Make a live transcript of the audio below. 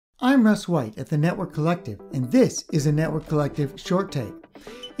I'm Russ White at the Network Collective, and this is a Network Collective Short Take.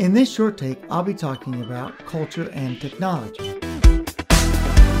 In this short take, I'll be talking about culture and technology.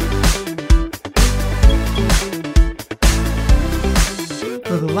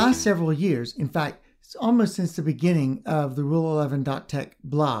 For the last several years, in fact, almost since the beginning of the Rule11.tech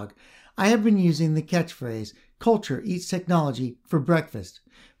blog, I have been using the catchphrase, culture eats technology for breakfast.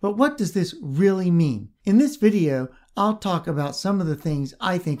 But what does this really mean? In this video, I'll talk about some of the things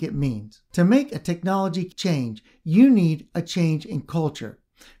I think it means. To make a technology change, you need a change in culture.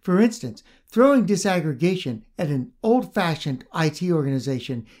 For instance, throwing disaggregation at an old-fashioned IT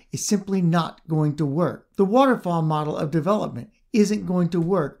organization is simply not going to work. The waterfall model of development isn't going to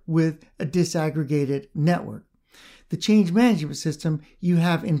work with a disaggregated network. The change management system you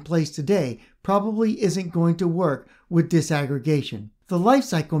have in place today probably isn't going to work with disaggregation. The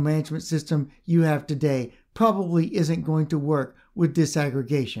lifecycle management system you have today probably isn't going to work with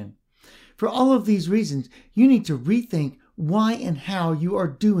disaggregation. For all of these reasons, you need to rethink why and how you are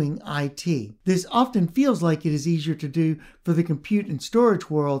doing IT. This often feels like it is easier to do for the compute and storage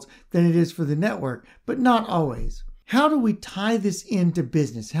worlds than it is for the network, but not always. How do we tie this into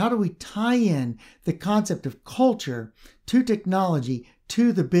business? How do we tie in the concept of culture to technology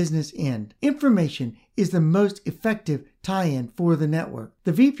to the business end? Information is the most effective tie-in for the network.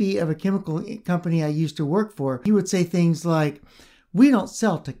 The VP of a chemical company I used to work for, he would say things like, "We don't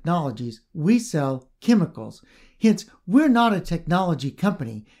sell technologies, we sell chemicals. Hence, we're not a technology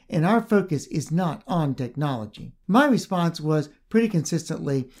company, and our focus is not on technology." My response was pretty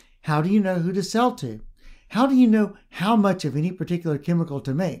consistently, how do you know who to sell to? How do you know how much of any particular chemical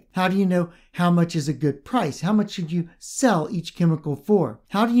to make? How do you know how much is a good price? How much should you sell each chemical for?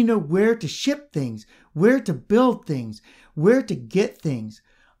 How do you know where to ship things, where to build things, where to get things?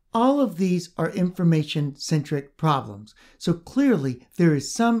 All of these are information-centric problems. So clearly there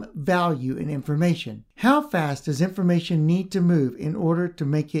is some value in information. How fast does information need to move in order to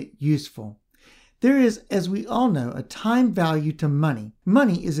make it useful? There is, as we all know, a time value to money.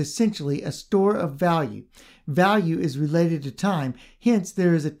 Money is essentially a store of value. Value is related to time, hence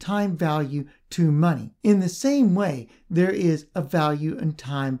there is a time value to money. In the same way, there is a value and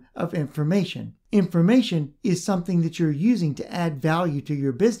time of information. Information is something that you're using to add value to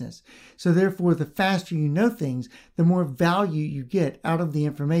your business. So therefore, the faster you know things, the more value you get out of the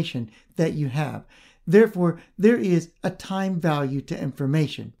information that you have. Therefore, there is a time value to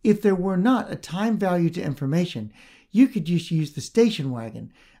information. If there were not a time value to information, you could just use the station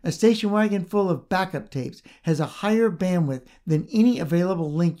wagon. A station wagon full of backup tapes has a higher bandwidth than any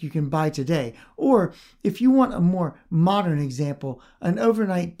available link you can buy today. Or, if you want a more modern example, an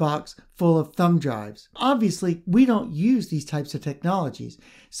overnight box full of thumb drives. Obviously, we don't use these types of technologies,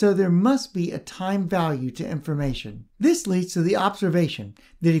 so there must be a time value to information. This leads to the observation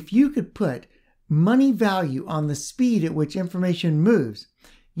that if you could put money value on the speed at which information moves,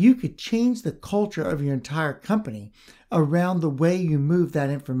 you could change the culture of your entire company around the way you move that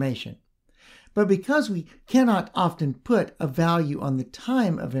information. But because we cannot often put a value on the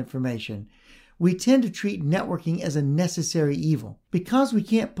time of information, we tend to treat networking as a necessary evil. Because we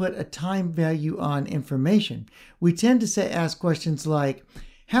can't put a time value on information, we tend to ask questions like,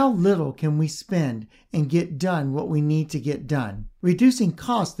 how little can we spend and get done what we need to get done? Reducing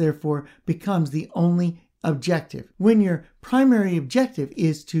costs, therefore, becomes the only objective. When your primary objective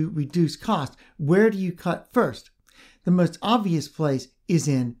is to reduce cost, where do you cut first? The most obvious place is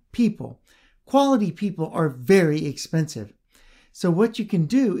in people. Quality people are very expensive. So what you can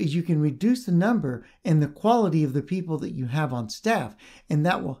do is you can reduce the number and the quality of the people that you have on staff, and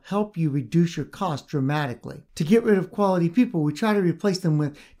that will help you reduce your cost dramatically. To get rid of quality people, we try to replace them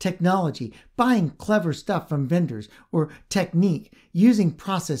with technology, buying clever stuff from vendors, or technique, using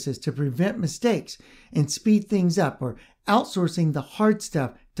processes to prevent mistakes and speed things up, or outsourcing the hard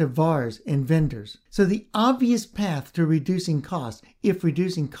stuff to VARs and vendors. So the obvious path to reducing cost, if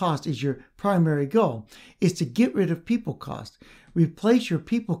reducing cost is your primary goal, is to get rid of people cost. Replace your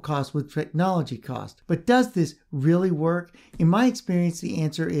people cost with technology cost. But does this really work? In my experience, the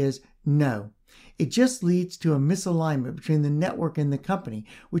answer is no. It just leads to a misalignment between the network and the company,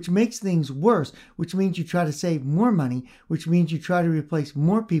 which makes things worse, which means you try to save more money, which means you try to replace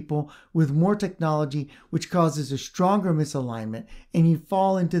more people with more technology, which causes a stronger misalignment, and you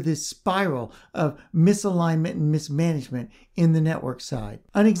fall into this spiral of misalignment and mismanagement in the network side.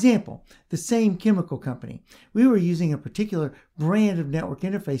 An example, the same chemical company. We were using a particular brand of network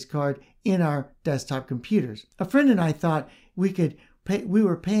interface card in our desktop computers. A friend and I thought we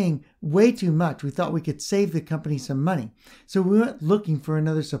were paying way too much. We thought we could save the company some money. So we went looking for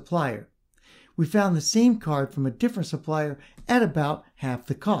another supplier. We found the same card from a different supplier at about half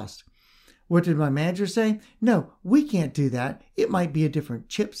the cost. What did my manager say? No, we can't do that. It might be a different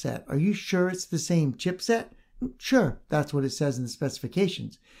chipset. Are you sure it's the same chipset? Sure, that's what it says in the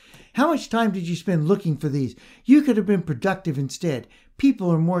specifications. How much time did you spend looking for these? You could have been productive instead.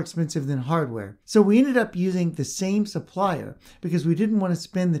 People are more expensive than hardware. So we ended up using the same supplier because we didn't want to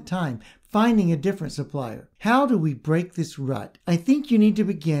spend the time finding a different supplier. How do we break this rut? I think you need to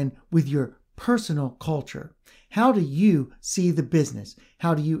begin with your personal culture. How do you see the business?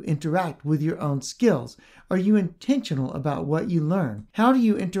 How do you interact with your own skills? Are you intentional about what you learn? How do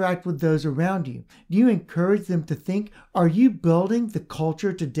you interact with those around you? Do you encourage them to think? Are you building the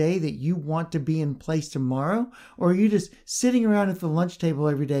culture today that you want to be in place tomorrow? Or are you just sitting around at the lunch table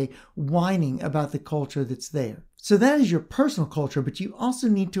every day whining about the culture that's there? So that is your personal culture, but you also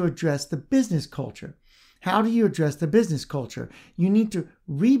need to address the business culture. How do you address the business culture? You need to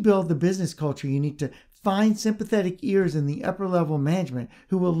rebuild the business culture. You need to find sympathetic ears in the upper level management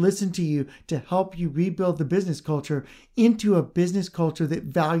who will listen to you to help you rebuild the business culture into a business culture that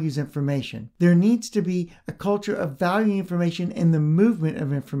values information. There needs to be a culture of valuing information and the movement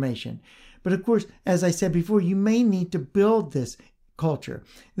of information. But of course, as I said before, you may need to build this culture.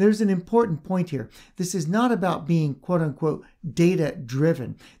 There's an important point here. This is not about being quote unquote data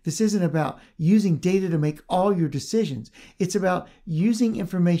driven. This isn't about using data to make all your decisions. It's about using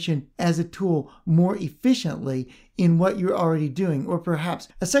information as a tool more efficiently in what you're already doing. Or perhaps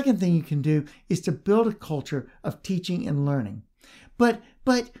a second thing you can do is to build a culture of teaching and learning. But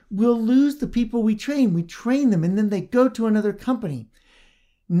we'll lose the people we train. We train them and then they go to another company.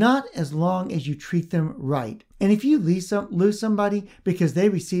 Not as long as you treat them right. And if you lose somebody because they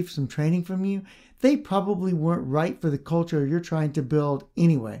received some training from you, they probably weren't right for the culture you're trying to build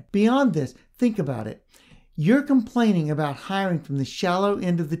anyway. Beyond this, think about it. You're complaining about hiring from the shallow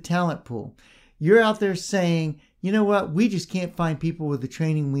end of the talent pool. You're out there saying, you know what, we just can't find people with the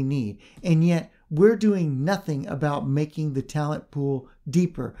training we need. And yet we're doing nothing about making the talent pool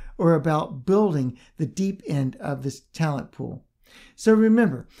deeper or about building the deep end of this talent pool. So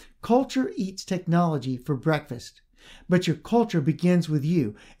remember, culture eats technology for breakfast, but your culture begins with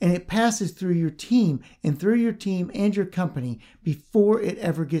you and it passes through your team and your company before it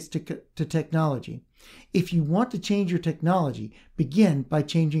ever gets to technology. If you want to change your technology, begin by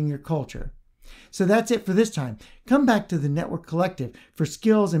changing your culture. So that's it for this time. Come back to the Network Collective for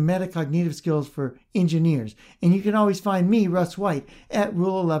skills and metacognitive skills for engineers. And you can always find me, Russ White, at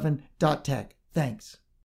rule11.tech. Thanks.